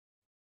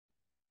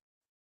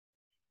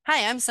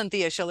Hi, I'm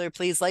Cynthia Schiller.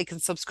 Please like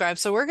and subscribe.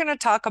 So, we're going to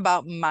talk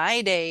about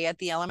my day at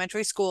the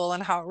elementary school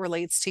and how it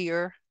relates to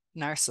your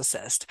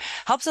narcissist.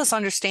 Helps us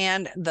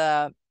understand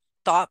the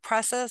thought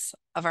process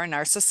of our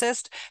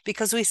narcissist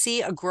because we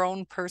see a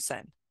grown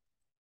person.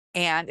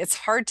 And it's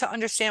hard to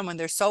understand when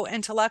they're so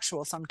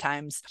intellectual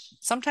sometimes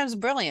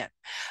brilliant,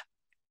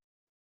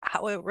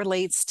 how it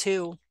relates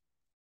to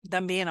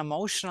them being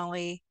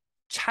emotionally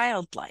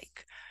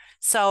childlike.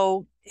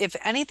 So, if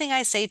anything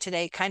I say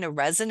today kind of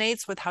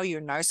resonates with how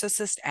your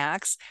narcissist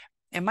acts,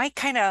 it might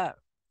kind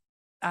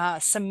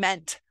of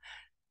cement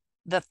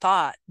the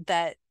thought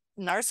that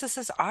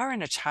narcissists are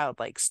in a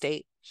childlike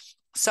state.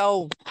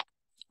 So,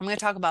 I'm going to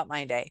talk about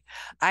my day.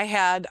 I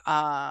had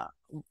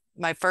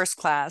my first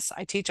class.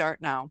 I teach art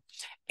now,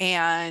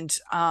 and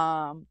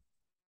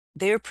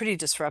they were pretty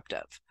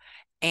disruptive.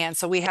 And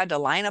so we had to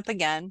line up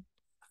again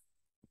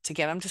to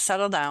get them to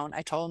settle down.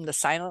 I told them to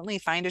silently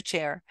find a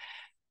chair.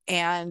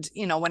 And,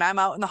 when I'm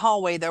out in the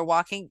hallway, they're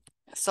walking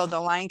so the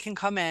line can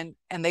come in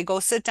and they go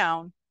sit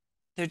down.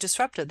 They're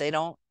disrupted.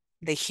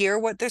 They hear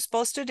what they're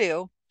supposed to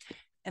do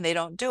and they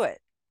don't do it.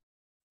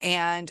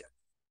 And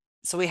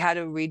so we had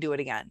to redo it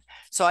again.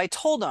 So I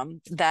told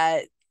them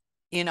that,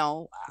 you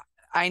know,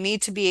 I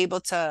need to be able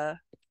to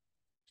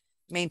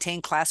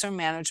maintain classroom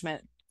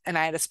management. And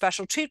I had a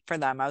special treat for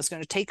them. I was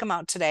going to take them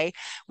out today.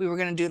 We were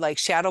going to do like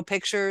shadow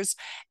pictures,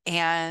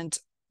 and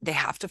they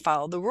have to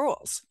follow the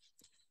rules.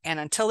 And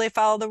until they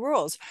follow the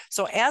rules.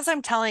 So as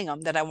I'm telling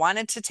them that I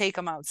wanted to take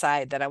them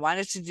outside, that I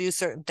wanted to do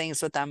certain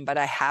things with them, but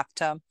I have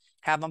to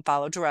have them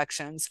follow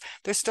directions.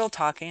 They're still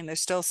talking. They're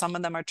still, some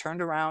of them are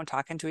turned around,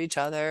 talking to each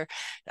other,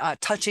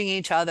 touching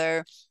each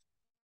other.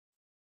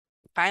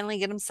 Finally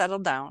get them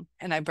settled down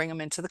and I bring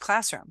them into the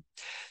classroom.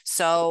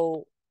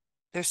 So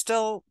they're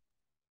still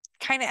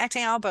kind of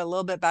acting out, but a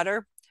little bit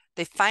better.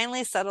 They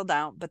finally settle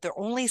down, but they're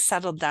only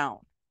settled down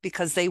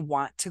because they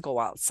want to go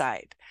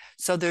outside.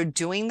 So they're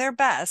doing their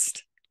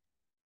best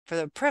for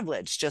the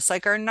privilege, just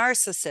like our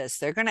narcissists.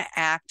 They're going to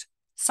act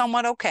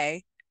somewhat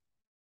okay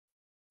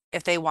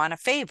if they want a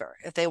favor,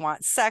 if they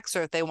want sex,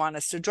 or if they want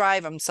us to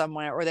drive them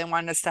somewhere, or they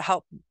want us to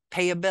help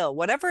pay a bill.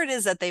 Whatever it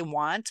is that they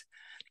want,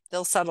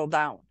 they'll settle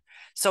down.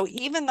 So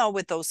even though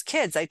with those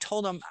kids, I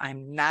told them,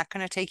 I'm not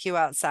going to take you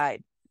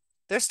outside.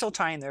 They're still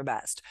trying their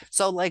best.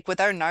 So, like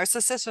with our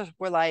narcissists,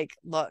 we're like,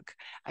 look,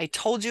 I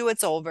told you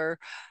it's over.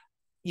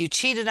 You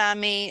cheated on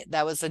me.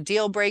 That was a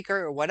deal breaker,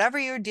 or whatever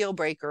your deal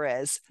breaker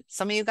is.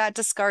 Some of you got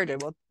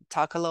discarded. We'll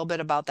talk a little bit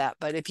about that.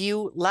 But if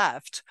you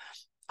left,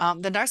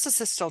 the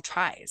narcissist still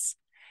tries.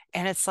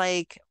 And it's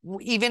like,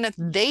 even if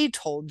they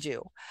told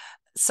you.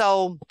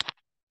 So,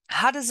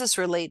 how does this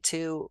relate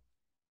to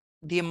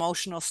the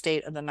emotional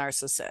state of the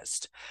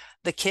narcissist?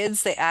 The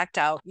kids, they act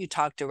out. You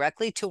talk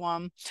directly to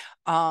them.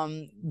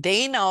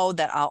 They know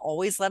that I'll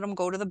always let them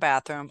go to the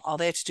bathroom. All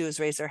they have to do is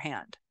raise their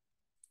hand.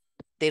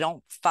 They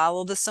don't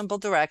follow the simple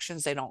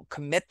directions. They don't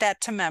commit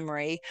that to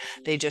memory.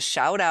 They just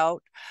shout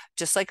out,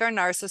 just like our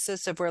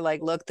narcissists. If we're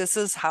like, look, this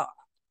is how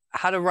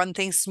to run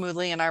things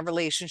smoothly in our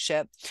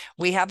relationship.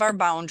 We have our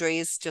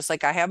boundaries, just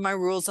like I have my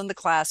rules in the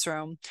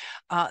classroom.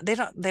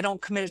 They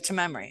don't commit it to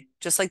memory,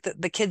 just like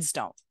the kids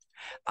don't.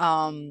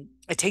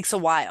 It takes a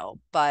while,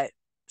 but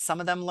some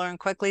of them learn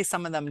quickly,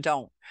 some of them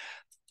don't.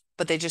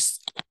 But they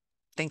just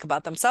think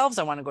about themselves.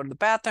 I want to go to the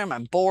bathroom.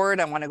 I'm bored.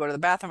 I want to go to the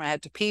bathroom. I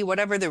had to pee,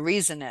 whatever the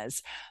reason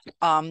is.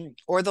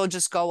 Or they'll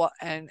just go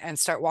and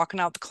start walking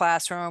out the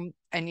classroom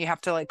and you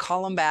have to like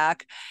call them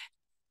back.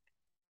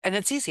 And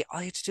it's easy.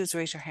 All you have to do is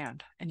raise your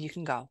hand and you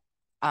can go.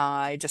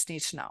 I just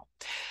need to know.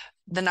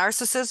 The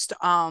narcissist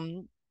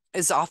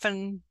is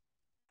often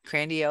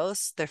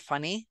grandiose. They're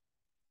funny.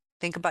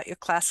 Think about your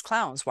class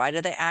clowns. Why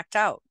do they act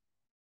out?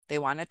 They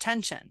want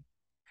attention.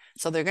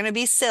 So they're going to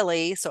be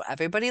silly. So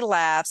everybody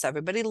laughs,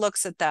 everybody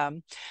looks at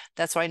them.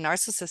 That's why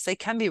narcissists, they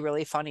can be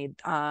really funny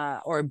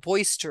or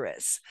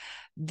boisterous.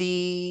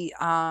 The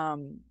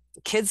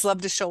kids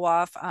love to show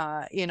off,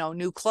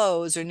 new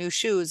clothes or new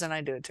shoes, and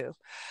I do too.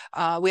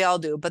 We all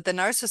do. But the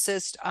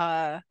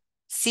narcissist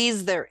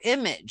sees their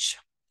image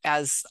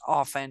as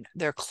often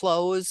their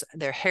clothes,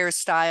 their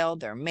hairstyle,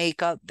 their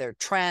makeup, their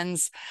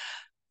trends,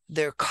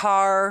 their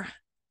car,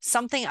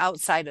 something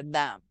outside of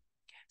them.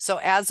 So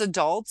as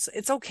adults,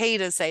 it's okay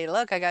to say,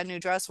 look, I got a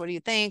new dress. What do you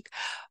think?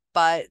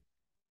 But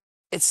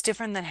it's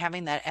different than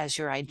having that as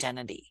your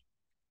identity.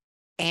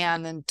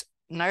 And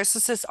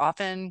narcissists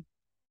often,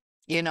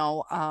 you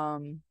know,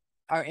 um,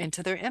 are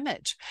into their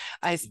image.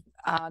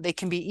 They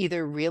can be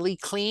either really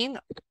clean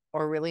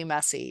or really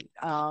messy.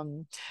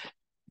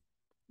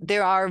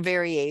 There are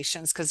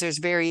variations because there's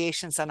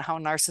variations on how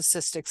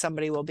narcissistic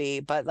somebody will be.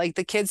 But like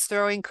the kids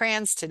throwing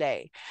crayons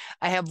today,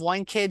 I have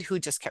one kid who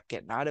just kept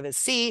getting out of his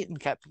seat and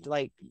kept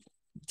like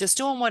just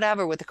doing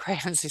whatever with the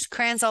crayons. There's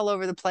crayons all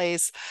over the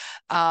place.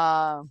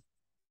 Uh,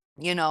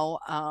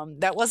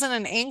 that wasn't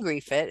an angry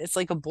fit. It's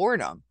like a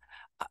boredom.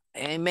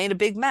 And it made a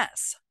big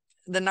mess.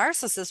 The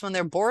narcissist, when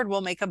they're bored,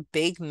 will make a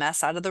big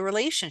mess out of the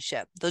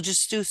relationship. They'll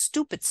just do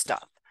stupid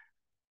stuff.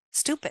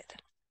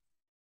 Stupid.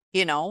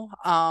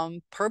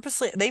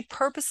 They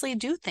purposely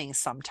do things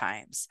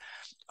sometimes,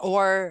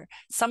 or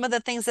some of the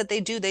things that they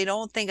do, they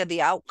don't think of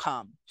the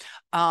outcome.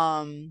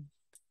 Um,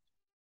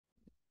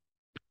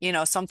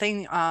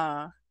 Something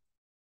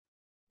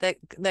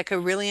that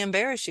could really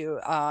embarrass you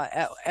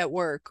at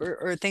work,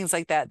 or things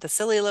like that. The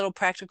silly little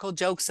practical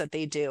jokes that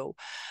they do,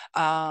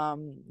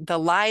 the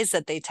lies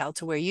that they tell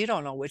to where you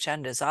don't know which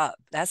end is up.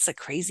 That's the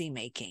crazy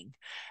making.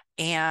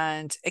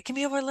 And it can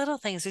be over little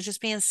things. They're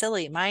just being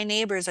silly. My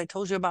neighbors, I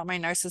told you about my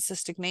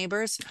narcissistic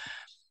neighbors.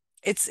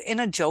 It's in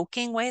a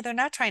joking way. They're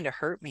not trying to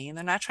hurt me.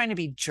 They're not trying to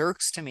be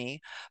jerks to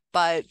me.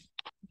 But,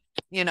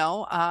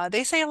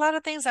 they say a lot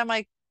of things. I'm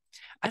like,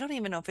 I don't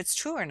even know if it's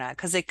true or not,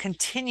 because they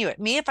continue it.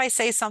 Me, if I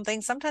say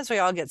something, sometimes we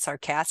all get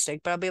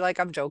sarcastic, but I'll be like,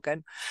 I'm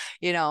joking,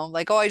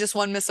 like, oh, I just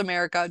won Miss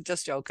America,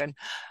 just joking.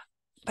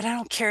 But I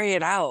don't carry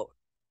it out,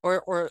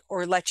 or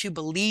let you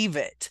believe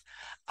it.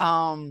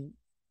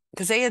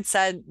 Because they had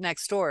said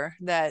next door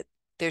that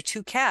their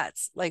two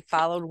cats like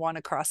followed one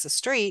across the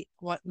street,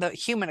 the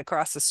human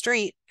across the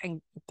street,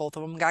 and both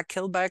of them got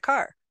killed by a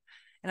car.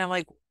 And I'm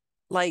like,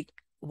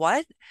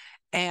 what?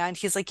 And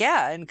he's like,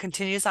 yeah, and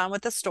continues on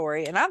with the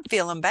story. And I'm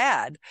feeling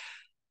bad.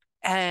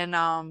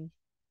 And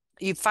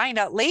you find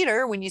out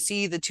later when you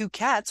see the two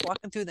cats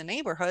walking through the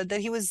neighborhood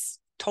that he was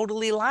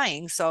totally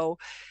lying. So,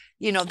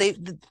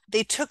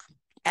 they took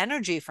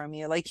energy from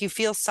you. Like, you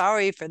feel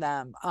sorry for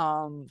them.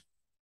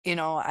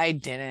 I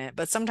didn't,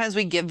 but sometimes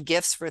we give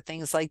gifts for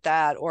things like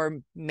that, or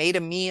made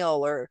a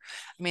meal, or,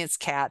 I mean, it's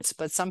cats,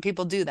 but some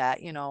people do that.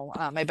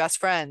 My best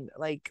friend,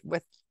 like,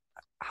 with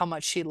how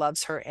much she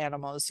loves her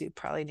animals, you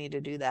probably need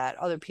to do that.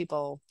 Other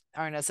people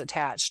aren't as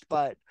attached,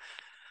 but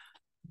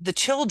the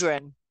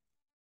children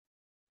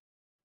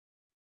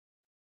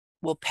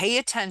will pay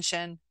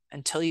attention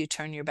until you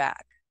turn your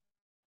back,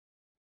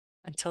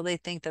 until they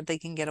think that they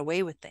can get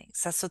away with things.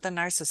 That's what the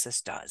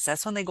narcissist does.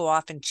 That's when they go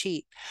off and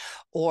cheat,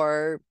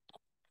 or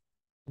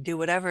do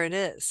whatever it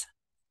is,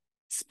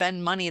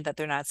 spend money that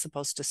they're not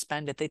supposed to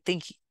spend if they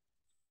think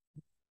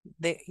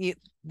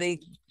they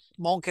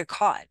won't get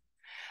caught.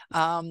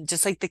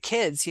 Just like the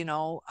kids,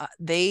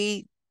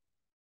 they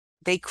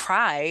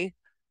cry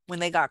when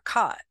they got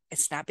caught.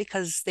 It's not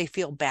because they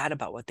feel bad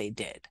about what they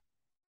did.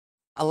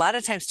 A lot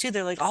of times too,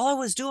 they're like, all I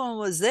was doing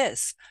was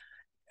this.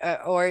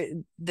 Or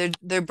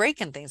they're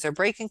breaking things. They're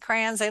breaking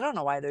crayons. They don't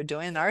know why they're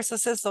doing.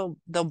 Narcissists,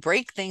 they'll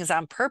break things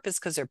on purpose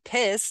because they're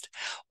pissed,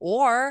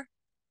 or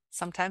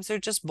sometimes they're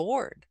just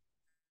bored,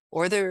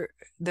 or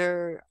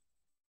they're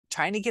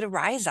trying to get a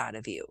rise out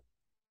of you.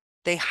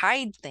 They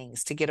hide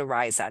things to get a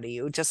rise out of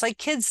you, just like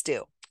kids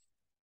do.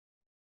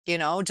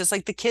 Just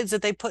like the kids,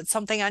 that they put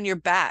something on your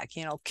back,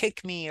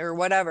 kick me or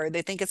whatever.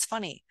 They think it's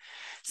funny.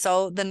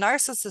 So the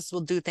narcissist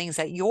will do things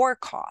at your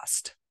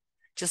cost,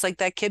 just like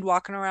that kid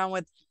walking around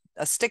with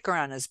a sticker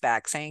on his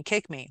back saying,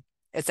 kick me.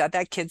 It's at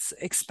that kid's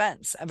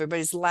expense.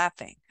 Everybody's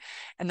laughing.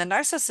 And the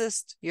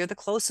narcissist, you're the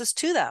closest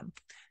to them.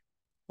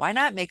 Why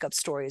not make up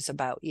stories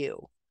about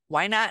you?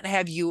 Why not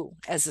have you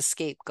as a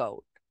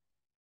scapegoat?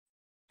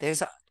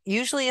 There's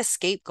usually a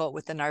scapegoat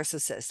with the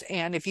narcissist.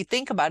 And if you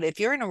think about it, if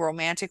you're in a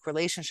romantic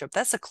relationship,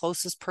 that's the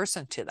closest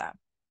person to them,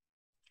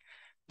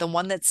 the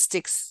one that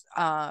sticks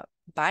by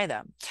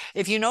them.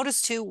 If you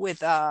notice too,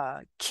 with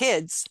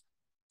kids,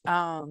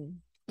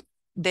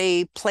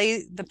 they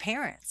play the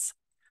parents.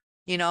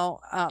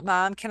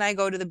 Mom, can I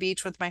go to the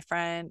beach with my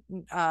friend?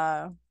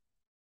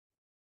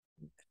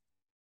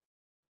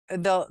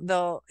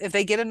 They'll if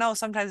they get a no,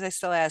 sometimes they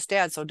still ask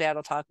dad, so dad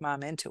will talk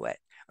mom into it,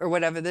 or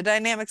whatever the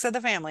dynamics of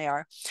the family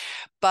are.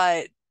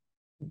 But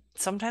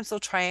sometimes they'll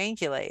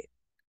triangulate,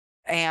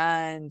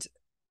 and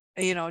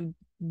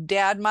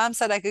dad, mom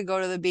said I could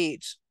go to the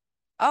beach.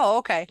 Oh,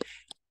 okay.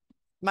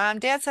 Mom,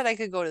 dad said I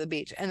could go to the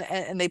beach,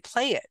 and they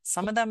play it.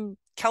 Some of them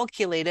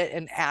calculate it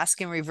and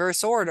ask in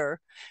reverse order.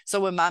 So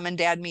when mom and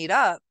dad meet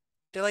up,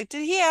 they're like,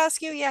 did he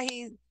ask you? Yeah,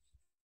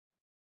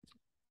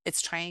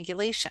 it's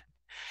triangulation.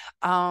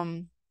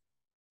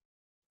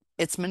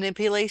 It's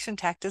manipulation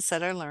tactics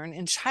that are learned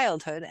in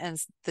childhood, and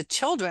the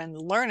children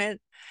learn it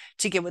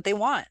to get what they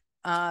want,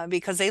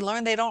 because they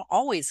learn they don't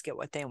always get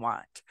what they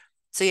want.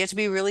 So you have to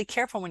be really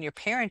careful when you're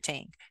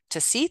parenting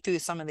to see through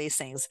some of these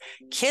things.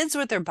 Kids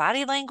with their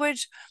body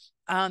language,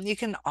 you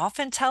can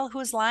often tell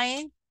who's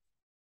lying,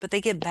 but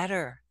they get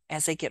better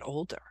as they get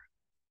older.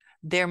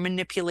 Their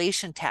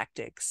manipulation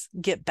tactics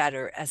get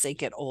better as they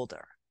get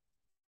older.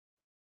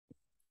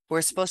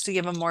 We're supposed to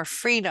give them more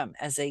freedom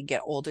as they get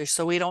older,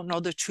 so we don't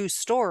know the true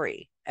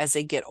story as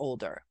they get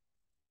older.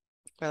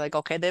 We're like,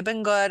 okay, they've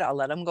been good. I'll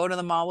let them go to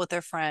the mall with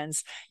their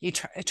friends.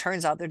 It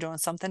turns out they're doing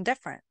something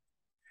different,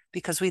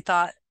 because we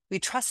thought we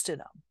trusted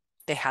them.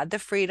 They had the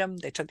freedom.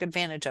 They took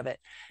advantage of it.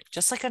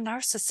 Just like a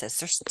narcissist,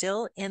 they're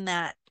still in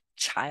that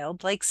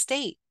childlike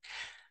state.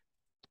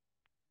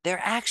 Their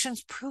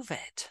actions prove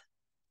it.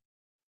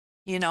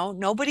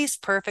 Nobody's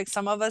perfect.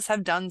 Some of us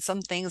have done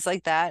some things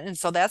like that. And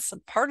so that's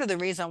part of the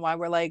reason why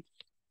we're like,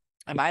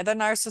 am I the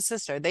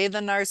narcissist? Are they the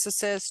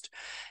narcissist?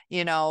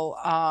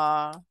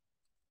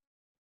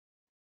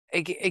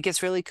 It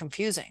gets really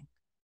confusing,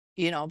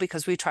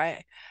 because we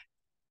try.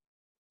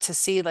 to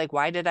see like,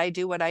 why did I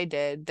do what I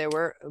did?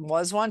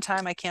 Was one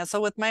time I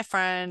canceled with my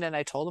friend and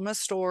I told him a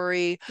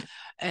story,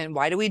 and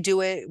why do we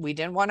do it? We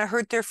didn't want to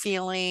hurt their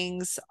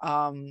feelings.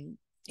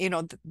 You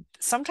know,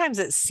 sometimes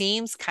it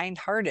seems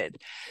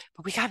kind-hearted,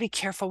 but we got to be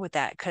careful with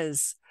that,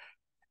 because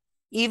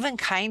even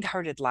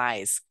kind-hearted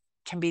lies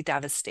can be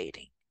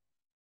devastating.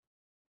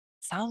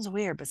 Sounds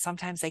weird, but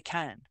sometimes they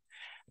can.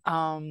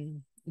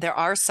 There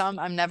are some,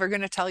 I'm never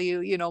going to tell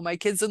you, you know, my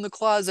kid's in the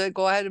closet,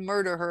 go ahead and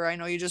murder her. I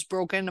know you just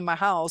broke into my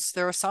house.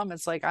 There are some,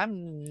 it's like,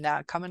 I'm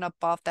not coming up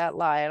off that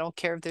lie. I don't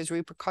care if there's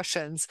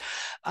repercussions,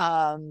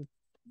 that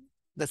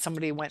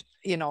somebody went,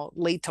 you know,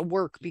 late to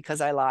work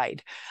because I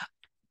lied.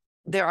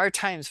 There are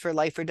times for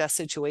life or death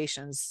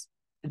situations,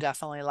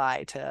 definitely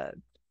lie to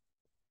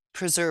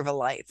preserve a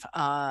life.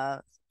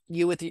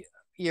 You with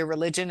your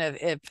religion,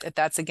 if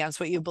that's against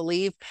what you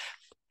believe,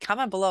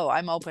 comment below.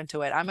 I'm open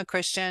to it. I'm a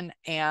Christian,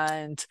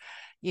 and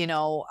you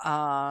know,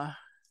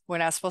 we're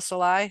not supposed to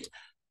lie.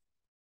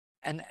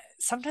 And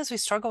sometimes we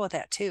struggle with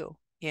that too.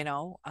 You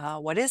know,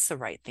 what is the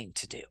right thing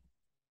to do?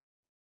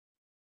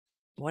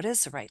 What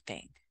is the right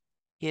thing?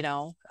 You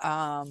know,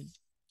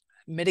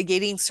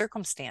 mitigating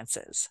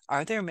circumstances.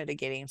 Are there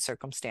mitigating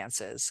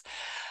circumstances?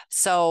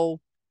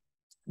 So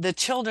the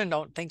children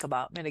don't think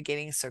about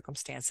mitigating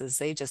circumstances.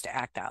 They just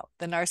act out.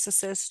 The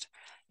narcissist,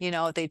 you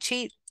know, if they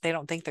cheat, they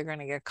don't think they're going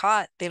to get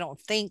caught. They don't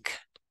think,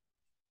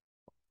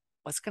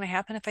 what's going to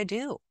happen if I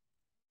do?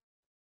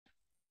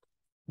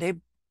 They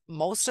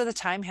most of the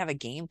time have a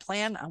game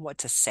plan on what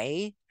to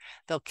say.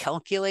 They'll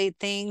calculate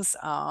things.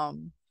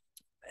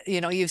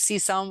 You know, you see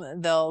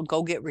some, they'll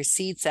go get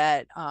receipts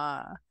at,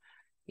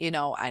 you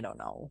know, I don't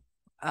know,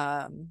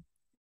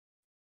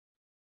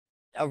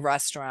 a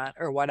restaurant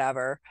or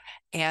whatever,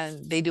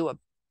 and they do a,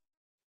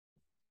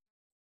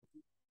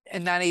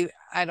 and not even,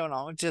 I don't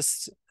know,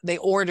 just they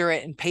order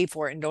it and pay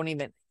for it and don't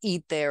even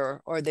eat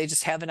there, or they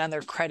just have it on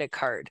their credit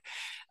card.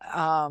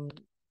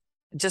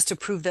 Just to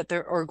prove that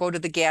they're, or go to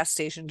the gas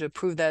station to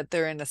prove that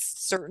they're in a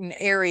certain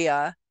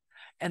area,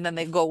 and then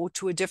they go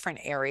to a different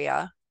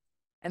area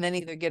and then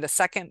either get a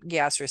second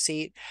gas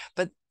receipt.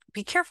 But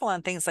be careful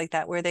on things like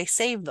that where they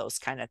save those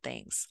kind of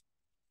things.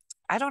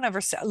 I don't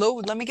ever say,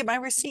 let me get my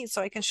receipt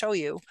so I can show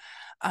you.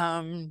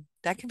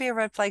 That can be a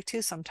red flag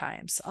too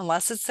sometimes,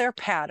 unless it's their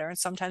pattern.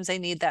 Sometimes they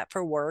need that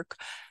for work.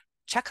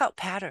 Check out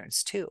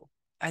patterns too.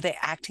 Are they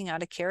acting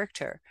out of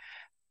character?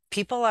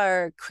 People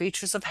are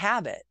creatures of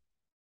habit.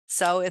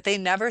 So if they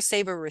never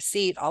save a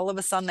receipt, all of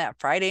a sudden that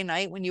Friday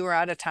night when you were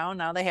out of town,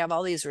 now they have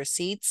all these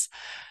receipts,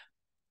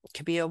 it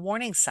could be a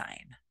warning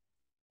sign.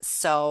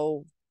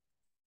 So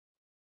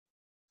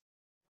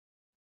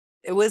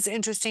it was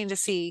interesting to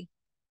see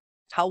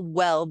how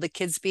well the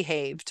kids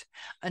behaved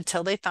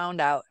until they found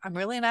out, I'm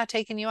really not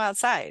taking you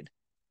outside.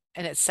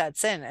 And it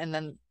sets in, and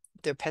then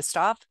they're pissed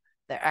off,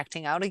 they're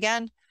acting out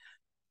again.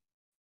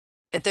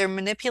 If their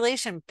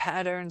manipulation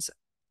patterns,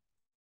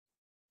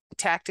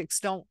 tactics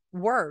don't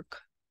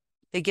work,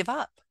 they give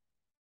up.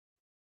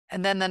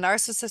 And then the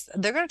narcissist,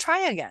 they're going to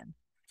try again.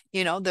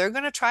 You know, they're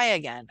going to try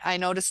again. I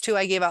noticed too,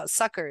 I gave out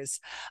suckers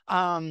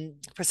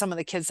for some of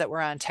the kids that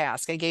were on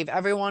task. I gave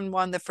everyone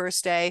one the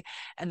first day.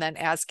 And then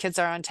as kids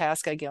are on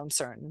task, I give them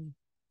certain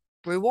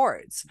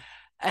rewards.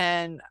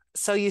 And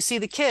so you see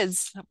the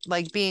kids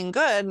like being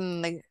good,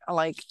 and they are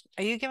like,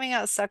 are you giving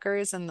out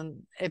suckers? And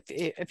then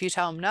if you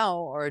tell them no,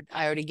 or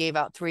I already gave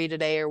out 3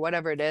 today or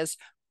whatever it is,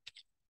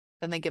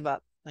 then they give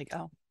up, like,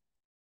 oh,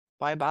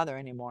 why bother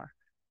anymore?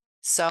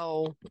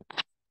 So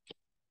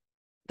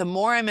the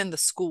more I'm in the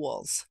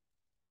schools,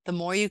 the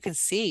more you can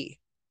see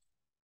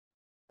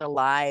the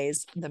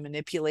lies, the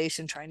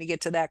manipulation, trying to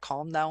get to that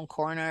calm down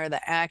corner, the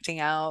acting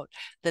out,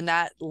 the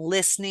not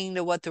listening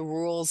to what the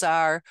rules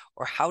are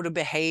or how to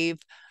behave.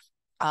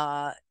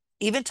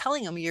 Even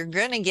telling them you're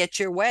going to get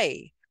your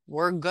way.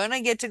 We're going to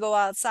get to go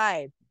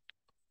outside.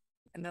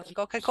 And they're like,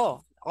 okay,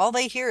 cool. All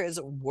they hear is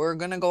we're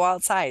going to go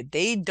outside.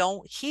 They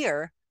don't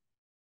hear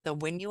that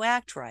when you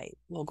act right,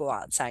 we'll go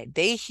outside.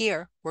 They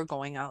hear we're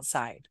going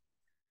outside.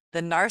 The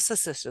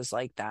narcissist is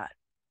like that.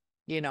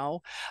 You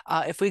know,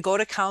 if we go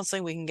to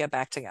counseling, we can get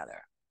back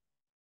together.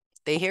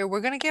 They hear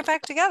we're going to get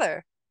back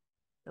together.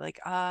 They're like,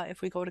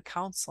 if we go to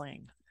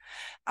counseling.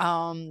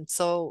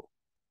 So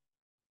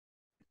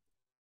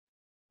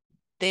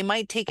they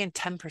might take in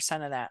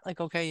 10% of that. Like,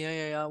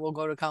 okay, yeah, we'll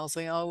go to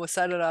counseling. Oh, we'll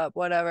set it up,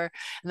 whatever.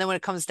 And then when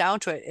it comes down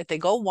to it, if they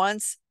go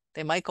once,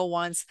 they might go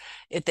once.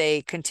 If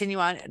they continue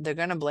on, they're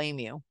going to blame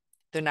you.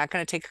 They're not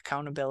going to take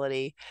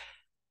accountability.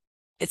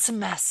 It's a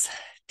mess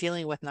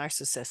dealing with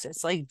narcissists.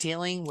 It's like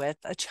dealing with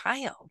a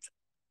child.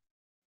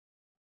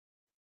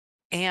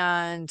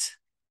 And,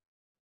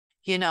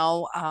 you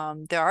know,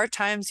 there are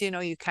times, you know,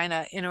 you kind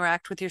of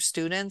interact with your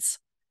students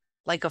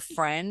like a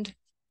friend.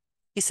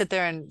 You sit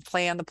there and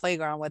play on the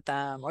playground with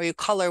them, or you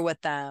color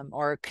with them,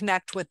 or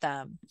connect with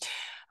them.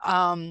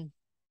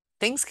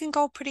 Things can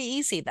go pretty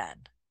easy then.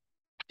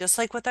 Just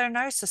like with our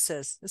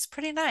narcissists, it's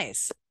pretty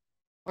nice.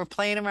 We're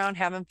playing around,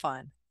 having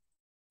fun.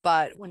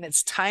 But when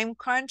it's time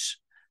crunch,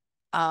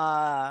 you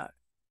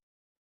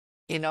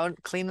know,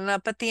 cleaning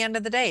up at the end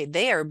of the day,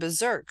 they are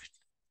berserk.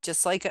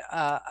 just like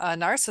a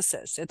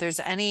narcissist. If there's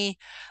any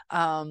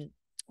um,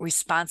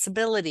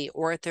 responsibility,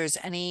 or if there's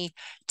any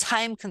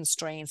time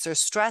constraints or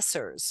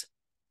stressors,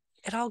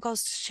 it all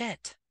goes to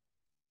shit.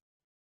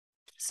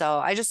 So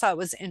I just thought it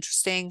was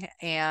interesting.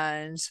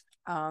 And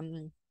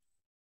um,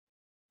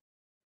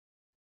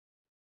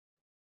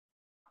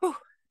 whew,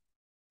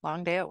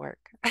 long day at work.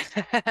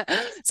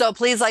 So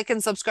please like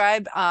and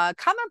subscribe.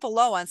 Comment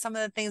below on some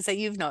of the things that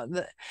you've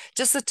known.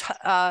 Just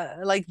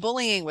like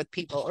bullying with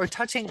people, or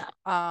touching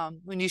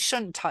when you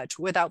shouldn't touch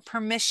without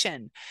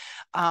permission.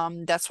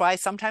 That's why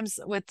sometimes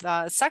with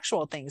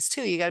sexual things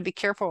too, you got to be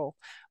careful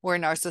where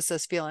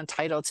narcissists feel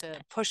entitled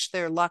to push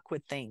their luck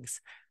with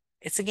things.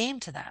 It's a game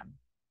to them.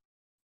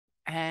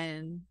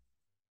 And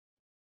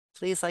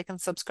please like and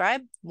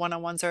subscribe.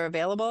 One-on-ones are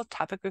available.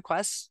 Topic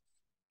requests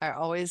are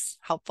always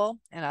helpful.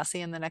 And I'll see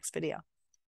you in the next video.